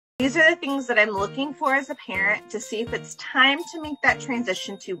These are the things that I'm looking for as a parent to see if it's time to make that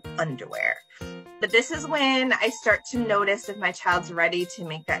transition to underwear. But this is when I start to notice if my child's ready to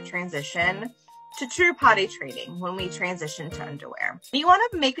make that transition to true potty training when we transition to underwear. You want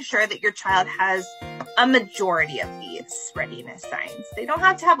to make sure that your child has a majority of these readiness signs. They don't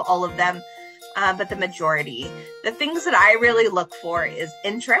have to have all of them, but the majority. The things that I really look for is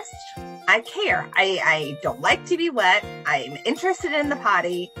interest. I care. I don't like to be wet. I'm interested in the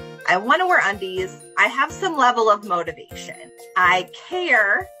potty. I want to wear undies. I have some level of motivation. I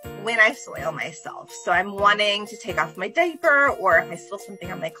care when I soil myself. So I'm wanting to take off my diaper, or if I spill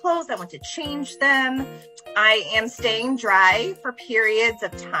something on my clothes, I want to change them. I am staying dry for periods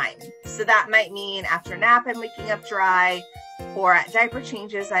of time. So that might mean after nap, I'm waking up dry, or at diaper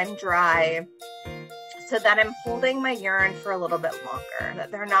changes, I'm dry, so that I'm holding my urine for a little bit longer,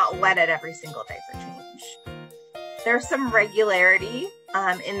 that they're not wet at every single diaper change. There's some regularity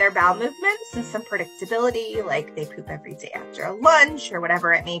in their bowel movements and some predictability, like they poop every day after lunch or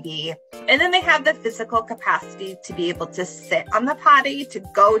whatever it may be. And then they have the physical capacity to be able to sit on the potty, to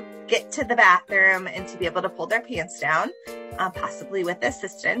go get to the bathroom, and to be able to pull their pants down, possibly with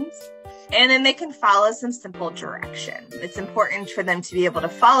assistance. And then they can follow some simple direction. It's important for them to be able to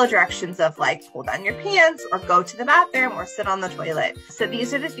follow directions of like pull down your pants or go to the bathroom or sit on the toilet. So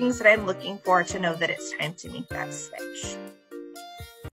these are the things that I'm looking for to know that it's time to make that switch.